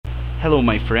Hello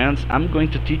my friends, I'm going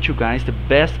to teach you guys the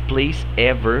best place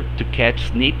ever to catch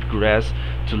snake grass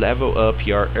to level up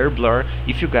your herblore.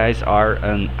 If you guys are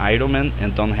an Ironman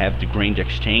and don't have the grain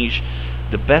exchange,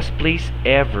 the best place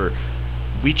ever,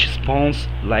 which spawns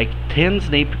like 10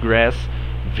 snake grass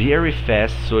very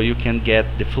fast, so you can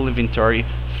get the full inventory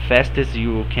fast as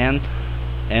you can.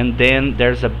 And then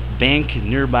there's a bank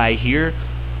nearby here,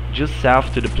 just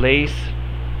south to the place.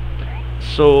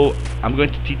 So I'm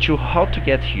going to teach you how to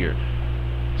get here.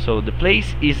 So the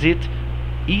place is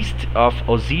east of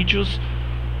OSRS.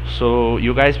 So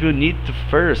you guys will need to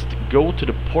first go to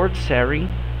the port setting,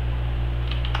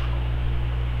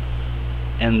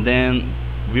 and then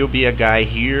will be a guy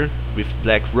here with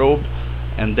black robe,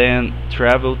 and then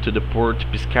travel to the port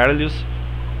Piscarlius.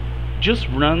 Just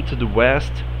run to the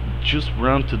west, just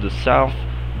run to the south,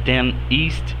 then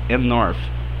east and north,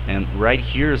 and right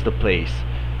here is the place.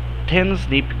 10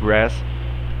 snake grass,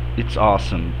 it's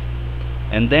awesome.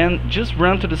 And then just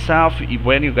run to the south.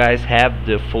 When you guys have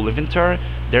the full inventory,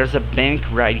 there's a bank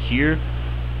right here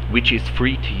which is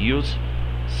free to use.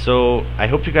 So I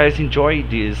hope you guys enjoy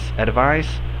this advice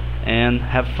and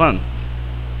have fun.